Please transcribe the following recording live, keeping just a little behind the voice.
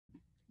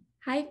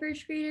Hi,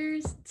 first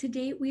graders.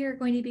 Today we are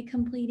going to be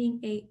completing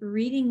a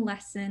reading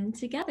lesson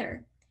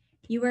together.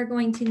 You are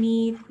going to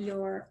need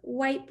your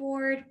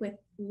whiteboard with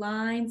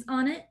lines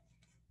on it,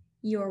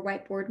 your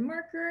whiteboard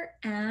marker,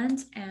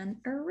 and an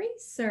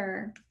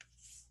eraser.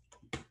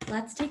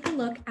 Let's take a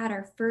look at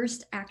our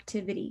first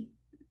activity.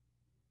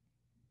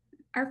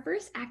 Our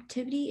first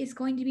activity is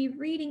going to be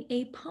reading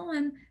a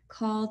poem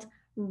called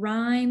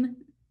Rhyme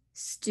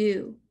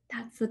Stew.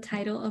 That's the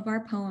title of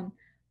our poem,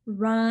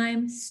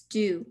 Rhyme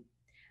Stew,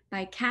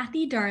 by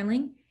Kathy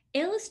Darling,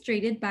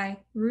 illustrated by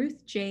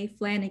Ruth J.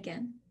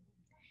 Flanagan.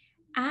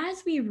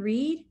 As we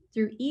read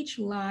through each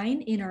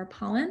line in our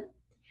poem,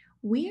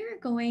 we are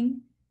going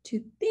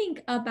to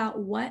think about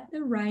what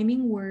the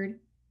rhyming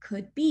word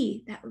could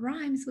be that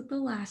rhymes with the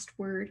last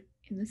word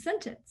in the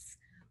sentence.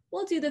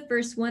 We'll do the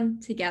first one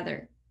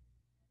together.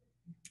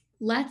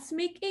 Let's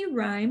make a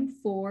rhyme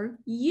for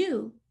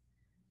you.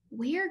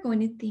 We are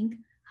going to think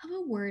of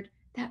a word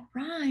that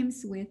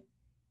rhymes with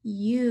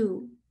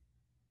you.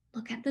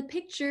 Look at the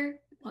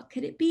picture. What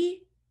could it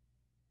be?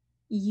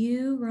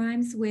 You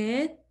rhymes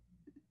with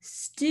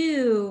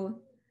stew.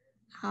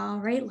 All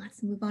right,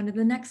 let's move on to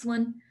the next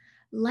one.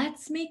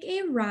 Let's make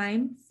a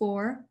rhyme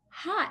for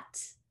hot.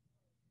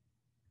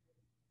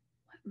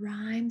 What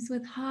rhymes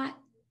with hot?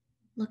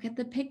 Look at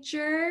the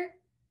picture.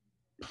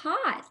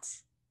 Pot.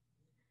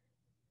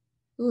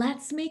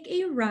 Let's make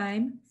a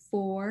rhyme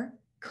for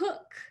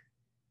cook.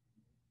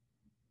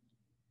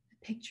 The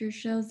picture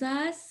shows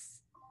us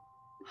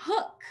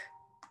hook.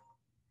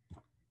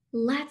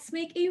 Let's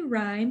make a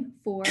rhyme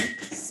for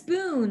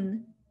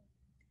spoon.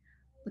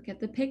 Look at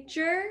the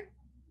picture.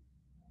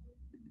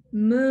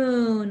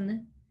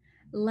 Moon.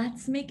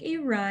 Let's make a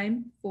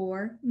rhyme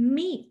for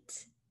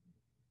meat.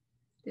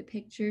 The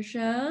picture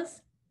shows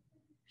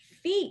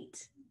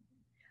feet.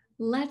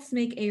 Let's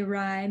make a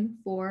rhyme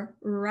for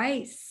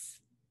rice.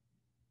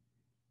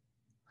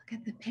 Look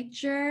at the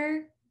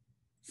picture.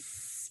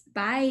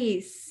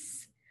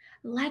 Spice.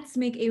 Let's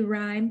make a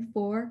rhyme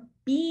for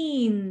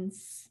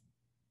beans.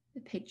 The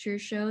picture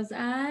shows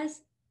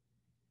us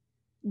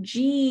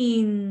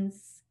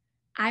jeans.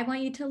 I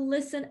want you to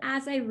listen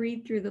as I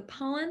read through the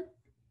poem.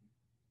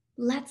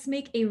 Let's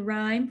make a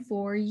rhyme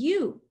for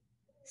you.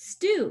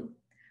 Stew.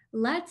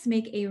 Let's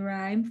make a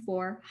rhyme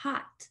for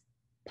hot.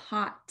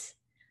 Pot.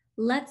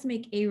 Let's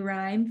make a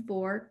rhyme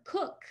for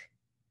cook.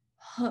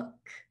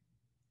 Hook.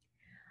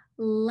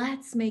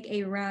 Let's make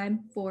a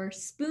rhyme for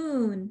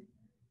spoon.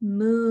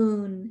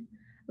 Moon.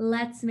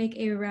 Let's make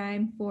a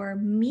rhyme for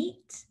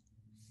meat.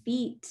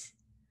 Feet.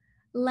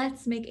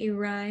 Let's make a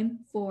rhyme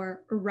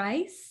for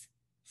rice.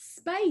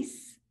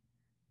 Spice.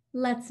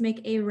 Let's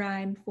make a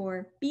rhyme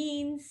for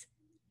beans.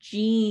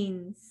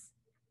 Jeans.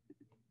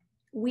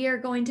 We are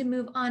going to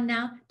move on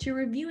now to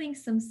reviewing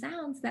some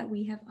sounds that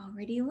we have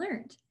already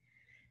learned.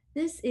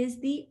 This is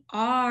the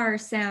R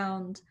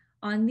sound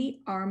on the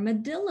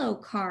armadillo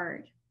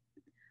card.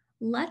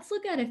 Let's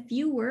look at a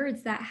few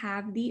words that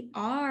have the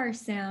R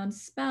sound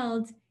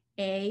spelled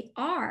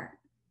A-R.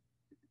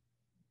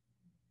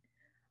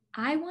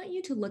 I want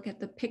you to look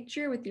at the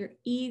picture with your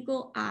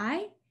eagle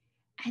eye,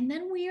 and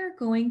then we are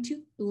going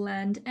to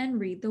blend and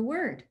read the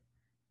word.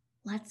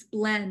 Let's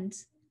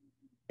blend.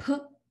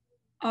 P-R-K.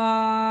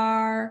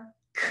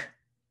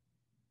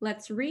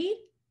 Let's read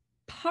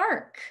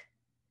park.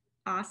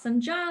 Awesome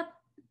job.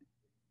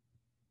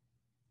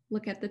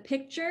 Look at the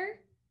picture.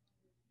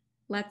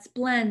 Let's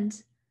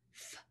blend.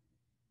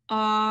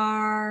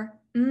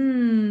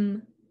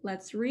 F-R-M.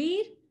 Let's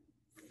read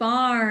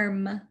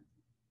farm.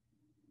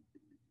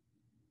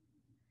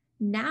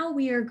 Now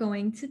we are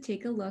going to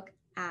take a look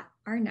at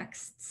our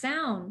next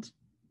sound.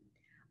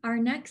 Our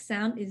next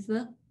sound is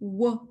the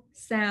W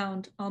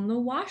sound on the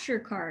washer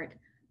card.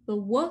 The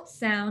W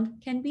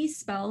sound can be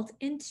spelled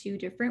in two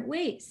different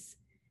ways,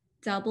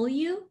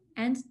 W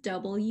and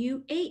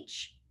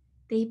W-H.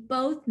 They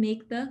both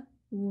make the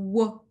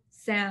W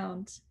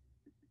sound.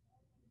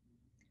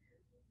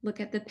 Look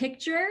at the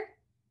picture.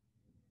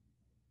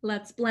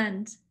 Let's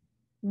blend.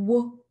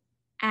 W-A-G.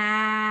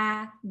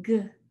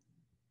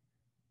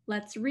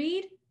 Let's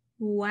read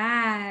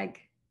wag.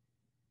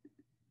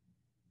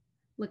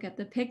 Look at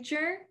the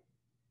picture.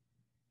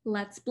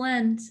 Let's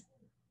blend.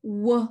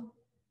 W-I-Z.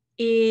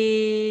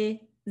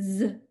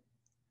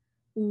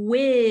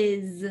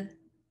 Whiz.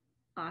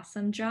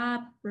 Awesome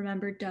job.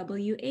 Remember,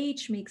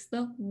 W-H makes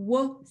the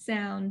W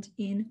sound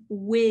in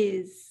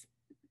whiz.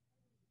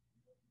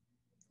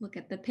 Look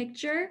at the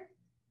picture.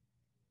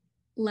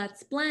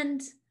 Let's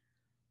blend.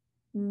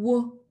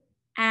 W-A-K.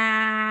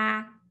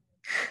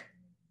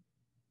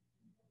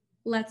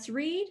 Let's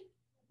read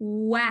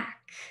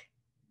whack.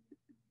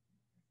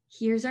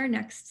 Here's our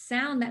next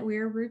sound that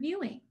we're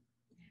reviewing.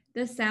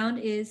 The sound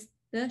is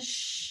the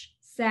sh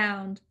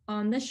sound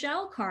on the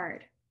shell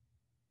card.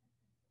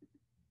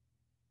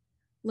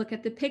 Look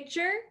at the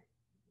picture.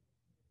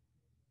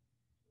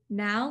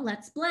 Now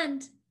let's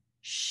blend.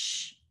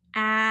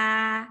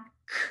 Sh-a-k.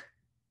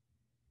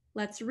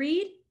 Let's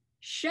read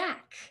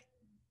shack.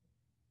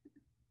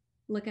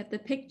 Look at the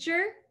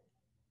picture.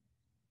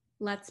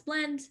 Let's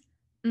blend.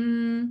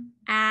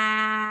 M-a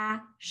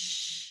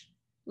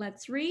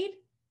Let's read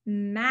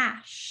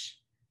mash.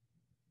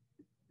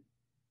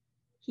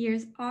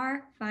 Here's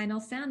our final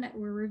sound that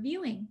we're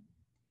reviewing.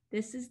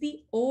 This is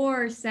the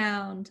or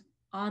sound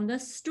on the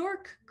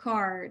stork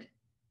card.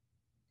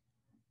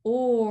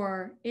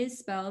 Or is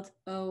spelled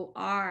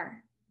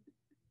O-R.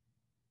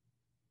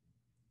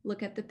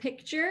 Look at the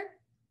picture.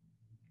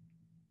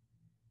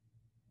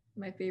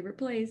 My favorite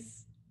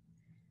place.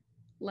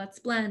 Let's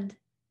blend.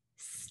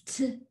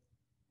 St,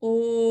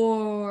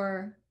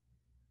 or.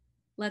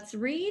 Let's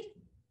read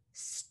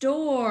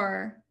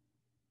store.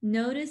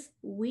 Notice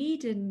we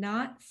did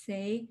not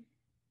say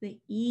the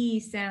E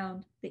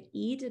sound. The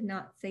E did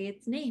not say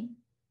its name.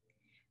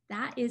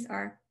 That is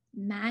our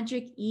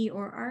magic E,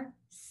 or our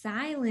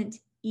silent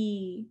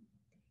E.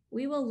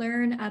 We will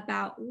learn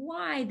about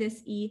why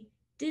this E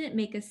didn't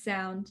make a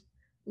sound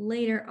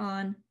later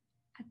on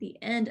at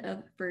the end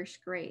of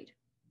first grade.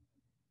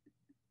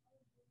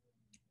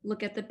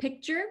 Look at the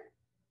picture.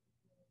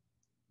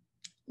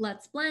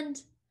 Let's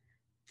blend.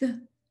 Th,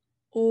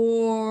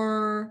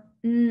 or,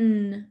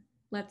 n.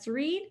 Let's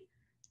read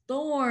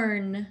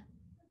thorn.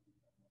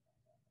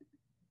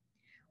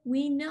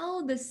 We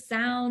know the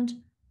sound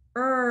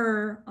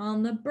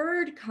on the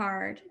bird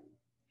card,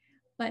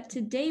 but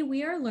today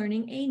we are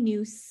learning a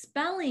new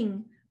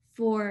spelling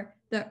for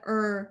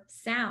the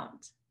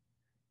sound.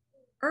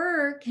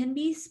 Can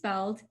be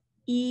spelled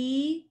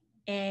E-A-R.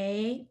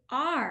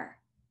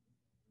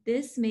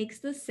 This makes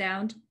the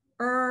sound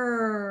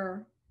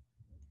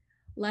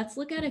Let's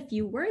look at a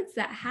few words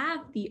that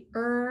have the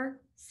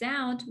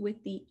sound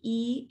with the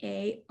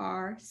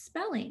E-A-R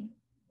spelling.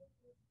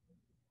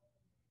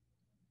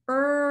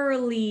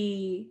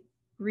 Early.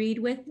 Read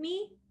with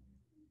me.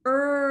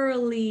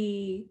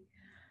 Early.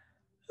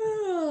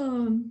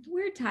 Oh,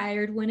 we're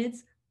tired when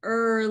it's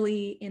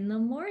early in the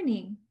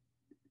morning.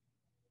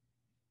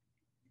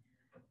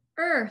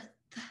 Earth.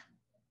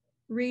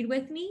 Read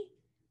with me.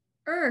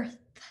 Earth.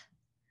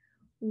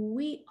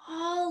 We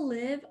all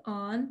live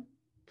on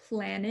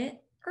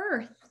planet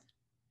Earth.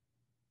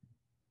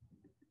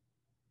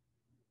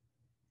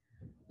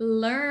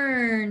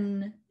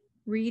 Learn.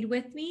 Read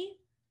with me.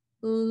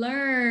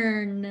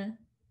 Learn.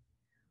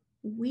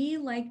 We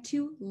like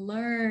to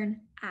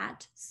learn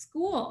at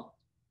school.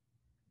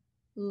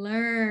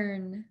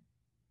 Learn.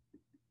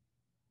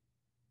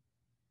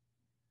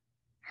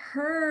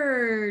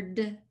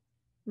 Heard.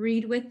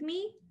 Read with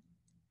me.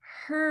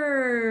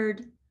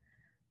 Heard.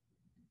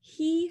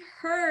 He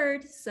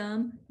heard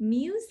some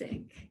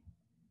music.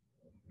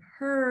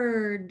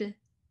 Heard.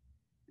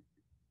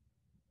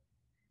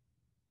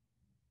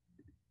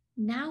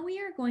 Now we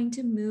are going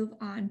to move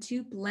on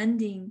to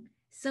blending.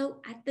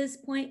 So at this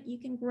point, you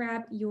can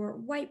grab your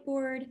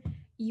whiteboard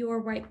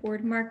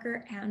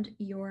marker, and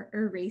your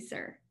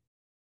eraser.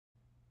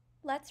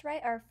 Let's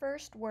write our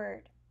first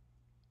word.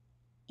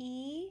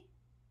 E-A-R-N.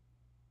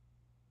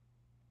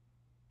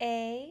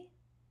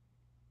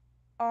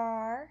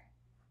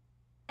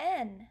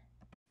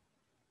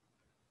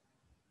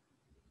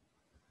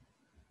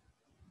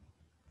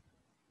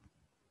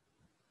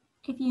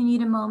 If you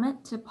need a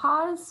moment to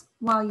pause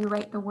while you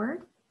write the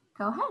word,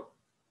 go ahead.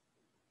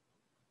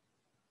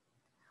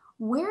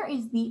 Where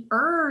is the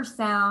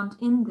sound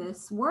in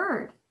this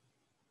word?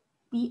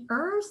 The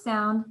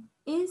sound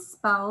is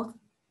spelled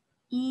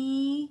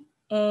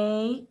E-A-R.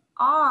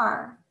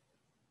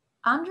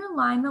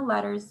 Underline the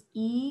letters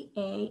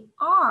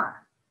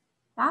E-A-R.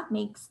 That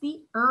makes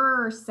the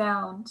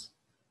sound.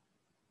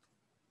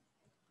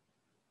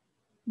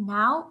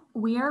 Now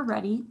we are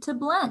ready to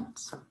blend.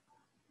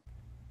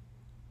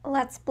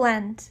 Let's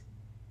blend.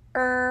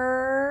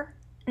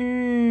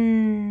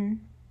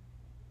 N.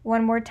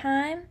 One more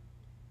time.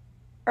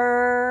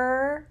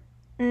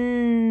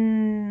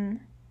 N.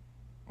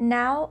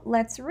 Now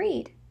let's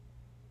read.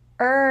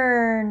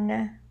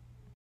 Earn.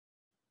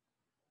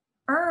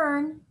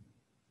 Earn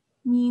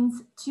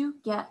means to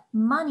get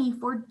money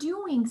for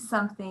doing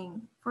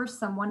something for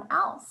someone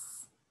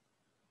else.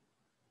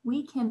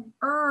 We can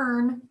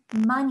earn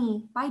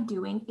money by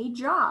doing a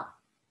job.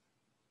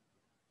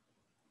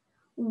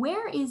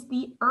 Where is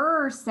the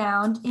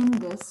sound in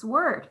this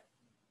word?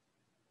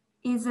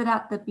 Is it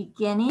at the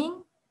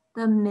beginning,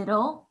 the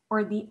middle,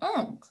 or the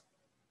end?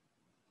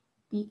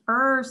 The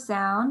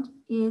sound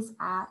is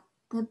at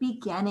the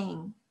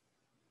beginning.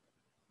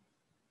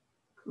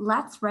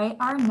 Let's write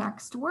our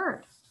next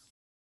word.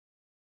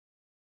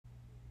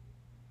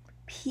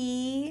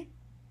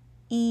 P-E-A-R-L.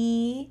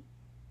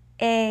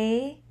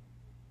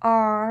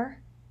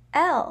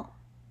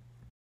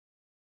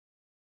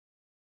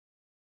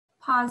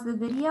 Pause the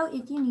video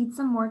if you need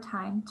some more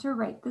time to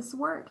write this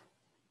word.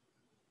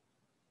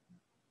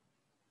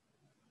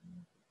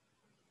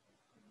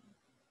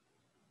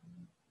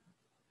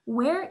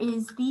 Where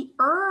is the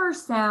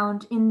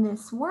sound in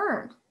this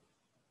word?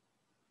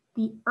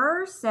 The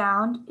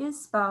sound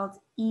is spelled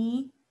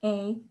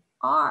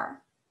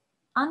E-A-R.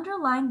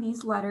 Underline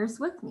these letters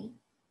with me.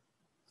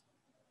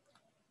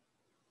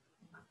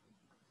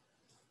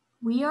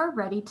 We are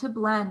ready to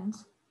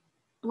blend.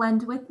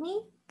 Blend with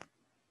me.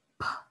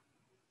 P-R-L.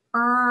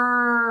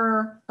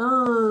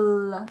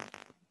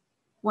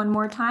 One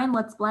more time,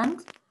 let's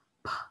blend.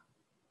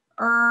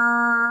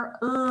 Now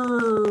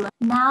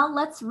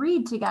let's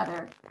read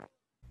together.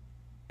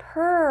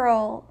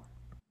 Pearl.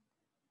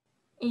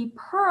 A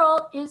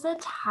pearl is a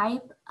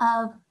type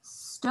of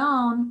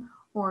stone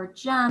or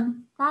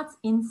gem that's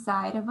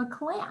inside of a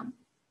clam.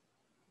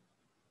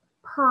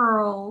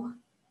 Pearl.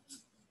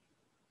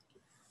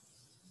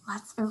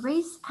 Let's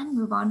erase and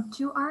move on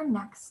to our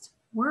next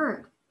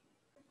word.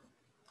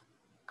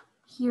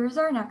 Here's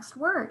our next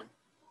word.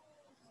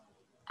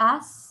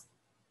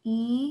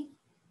 S-E-A-R-C-H.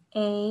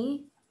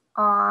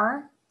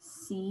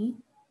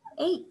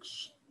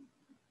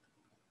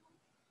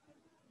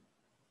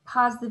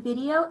 Pause the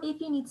video if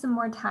you need some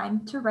more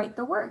time to write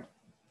the word.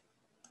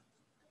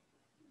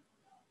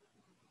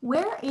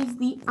 Where is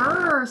the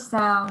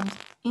sound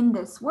in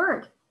this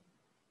word?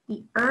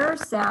 The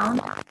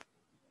sound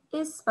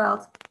is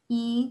spelled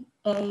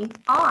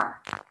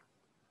E-A-R.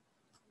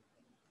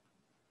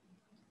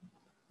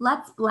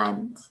 Let's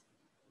blend.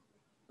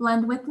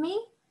 Blend with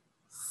me.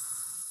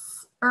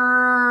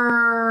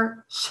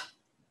 Sh.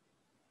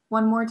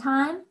 One more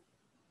time.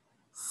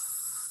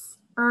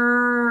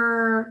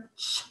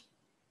 Sh.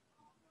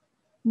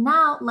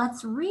 Now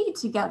let's read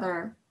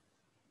together.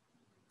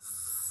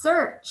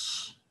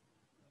 Search.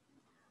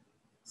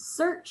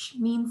 Search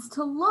means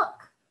to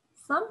look.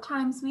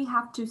 Sometimes we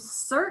have to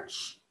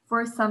search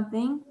for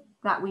something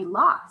that we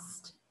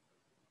lost.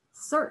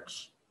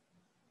 Search.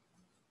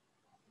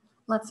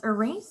 Let's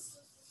erase.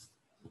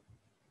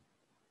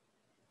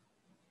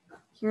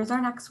 Here's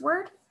our next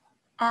word.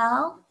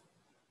 L-E-A-R-N-D.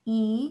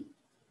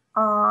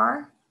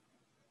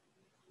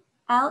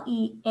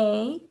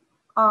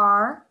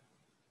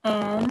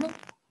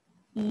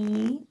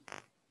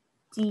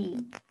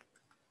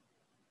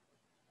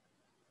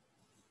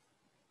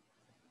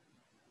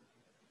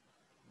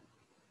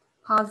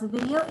 Pause the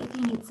video if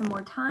you need some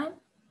more time.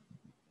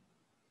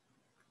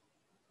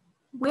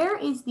 Where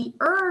is the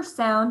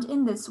sound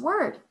in this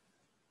word?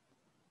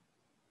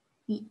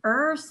 The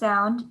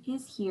sound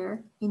is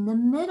here in the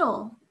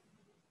middle.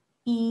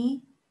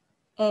 E-A-R.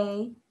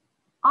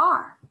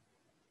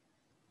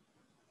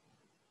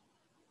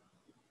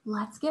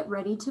 Let's get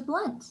ready to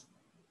blend.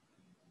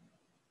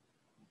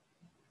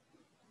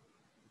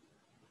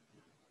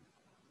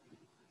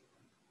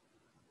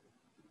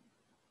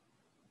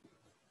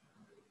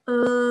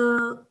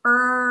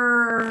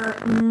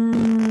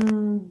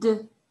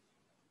 D.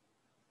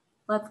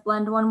 Let's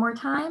blend one more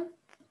time.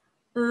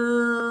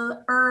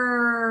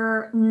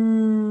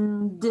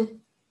 D.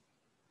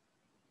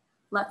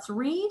 Let's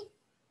read.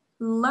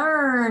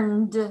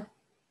 Learned.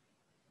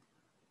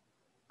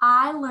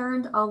 I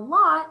learned a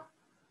lot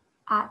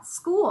at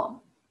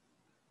school.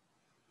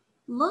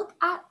 Look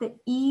at the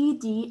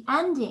ED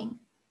ending.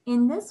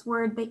 In this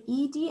word, the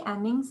ED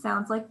ending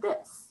sounds like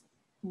this.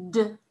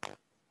 D.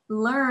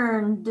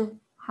 Learned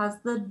has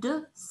the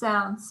D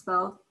sound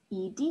spelled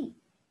ED.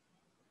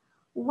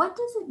 What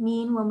does it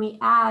mean when we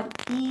add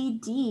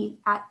ED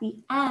at the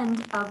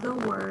end of the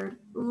word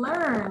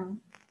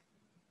learn?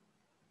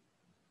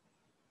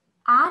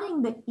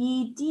 Adding the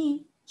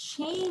ED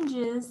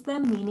changes the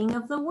meaning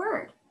of the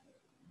word.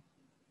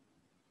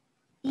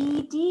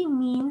 ED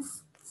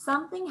means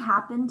something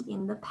happened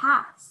in the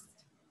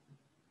past.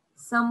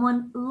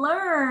 Someone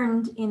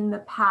learned in the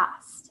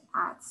past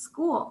at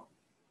school.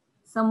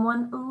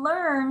 Someone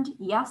learned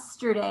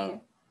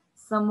yesterday.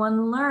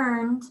 Someone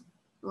learned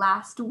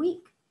last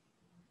week.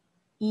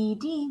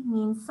 ED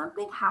means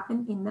something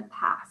happened in the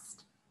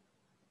past.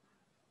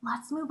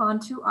 Let's move on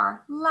to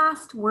our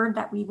last word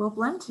that we will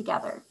blend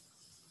together.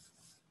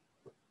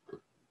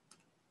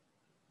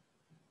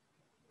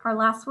 Our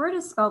last word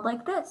is spelled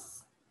like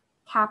this.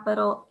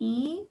 Capital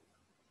E-A-R-L.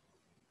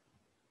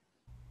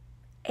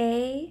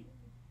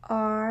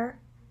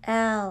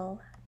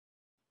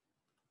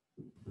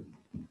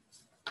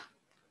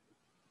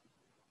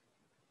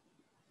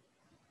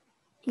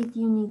 If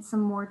you need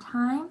some more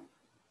time,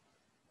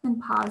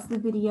 then pause the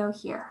video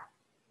here.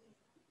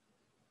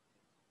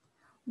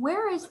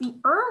 Where is the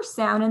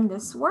sound in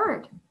this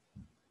word?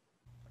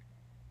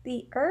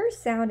 The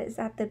sound is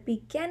at the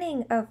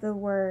beginning of the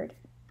word.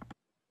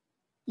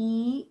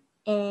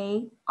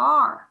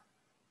 E-A-R.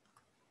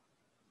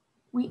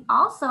 We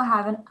also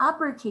have an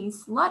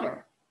uppercase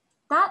letter.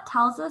 That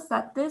tells us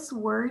that this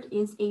word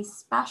is a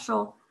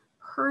special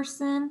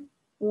person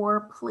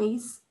or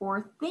place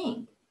or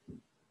thing.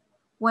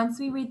 Once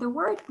we read the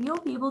word, we'll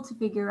be able to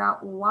figure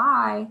out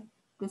why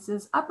this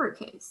is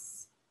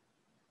uppercase.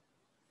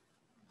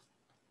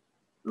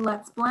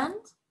 Let's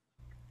blend.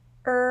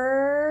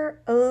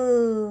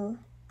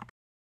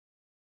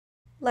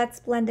 Let's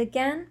blend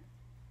again.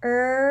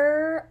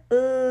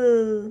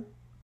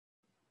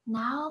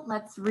 Now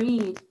let's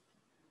read.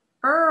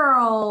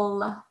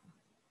 Earl.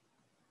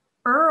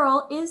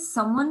 Earl is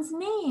someone's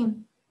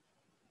name.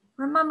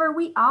 Remember,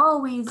 we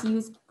always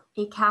use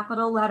a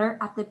capital letter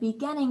at the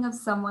beginning of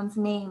someone's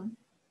name.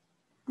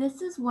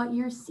 This is what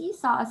your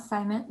seesaw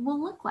assignment will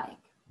look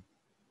like.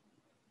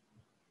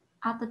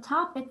 At the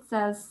top, it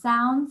says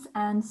sounds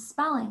and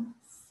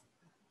spellings.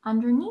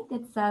 Underneath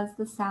it says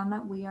the sound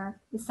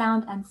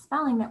and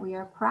spelling that we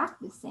are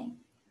practicing.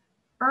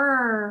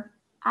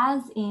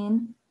 As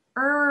in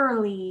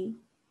early.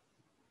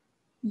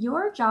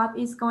 Your job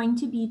is going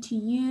to be to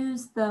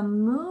use the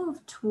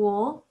move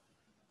tool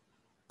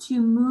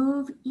to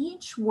move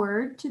each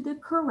word to the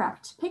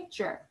correct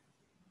picture.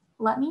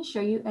 Let me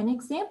show you an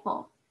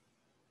example.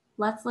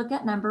 Let's look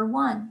at number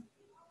 1.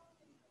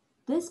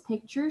 This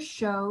picture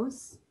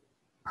shows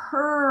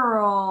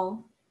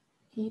pearl,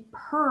 a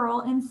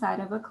pearl inside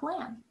of a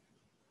clam.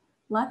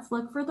 Let's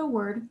look for the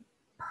word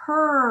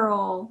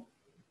pearl.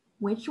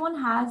 Which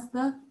one has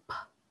the p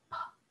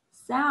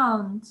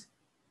sound?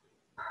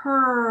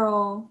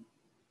 Pearl.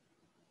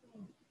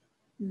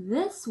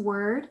 This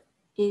word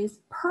is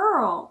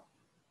pearl.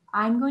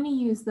 I'm going to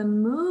use the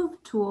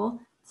move tool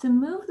to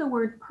move the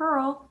word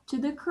pearl to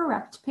the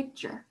correct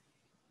picture.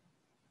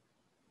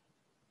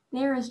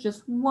 There is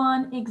just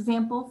one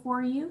example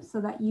for you so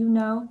that you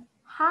know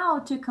how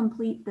to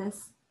complete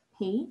this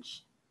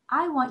page.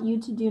 I want you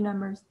to do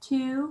numbers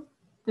 2,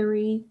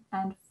 3,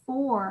 and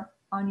 4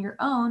 on your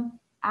own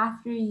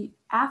after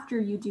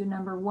you do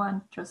number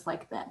 1, just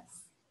like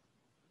this.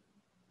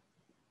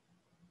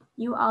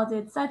 You all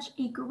did such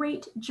a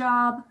great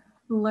job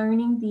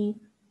learning the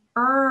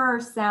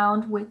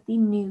sound with the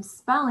new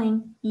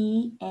spelling,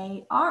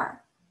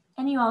 E-A-R.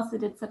 And you also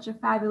did such a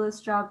fabulous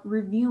job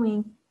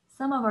reviewing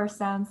some of our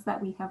sounds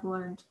that we have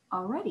learned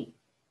already.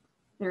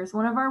 There's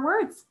one of our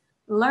words,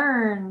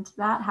 learned,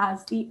 that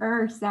has the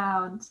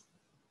sound.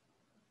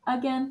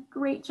 Again,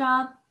 great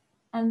job,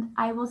 and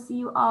I will see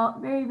you all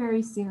very,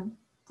 very soon.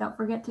 Don't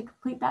forget to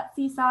complete that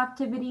seesaw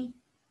activity.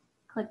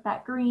 Click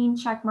that green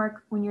check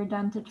mark when you're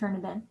done to turn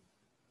it in.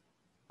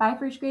 Bye,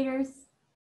 first graders.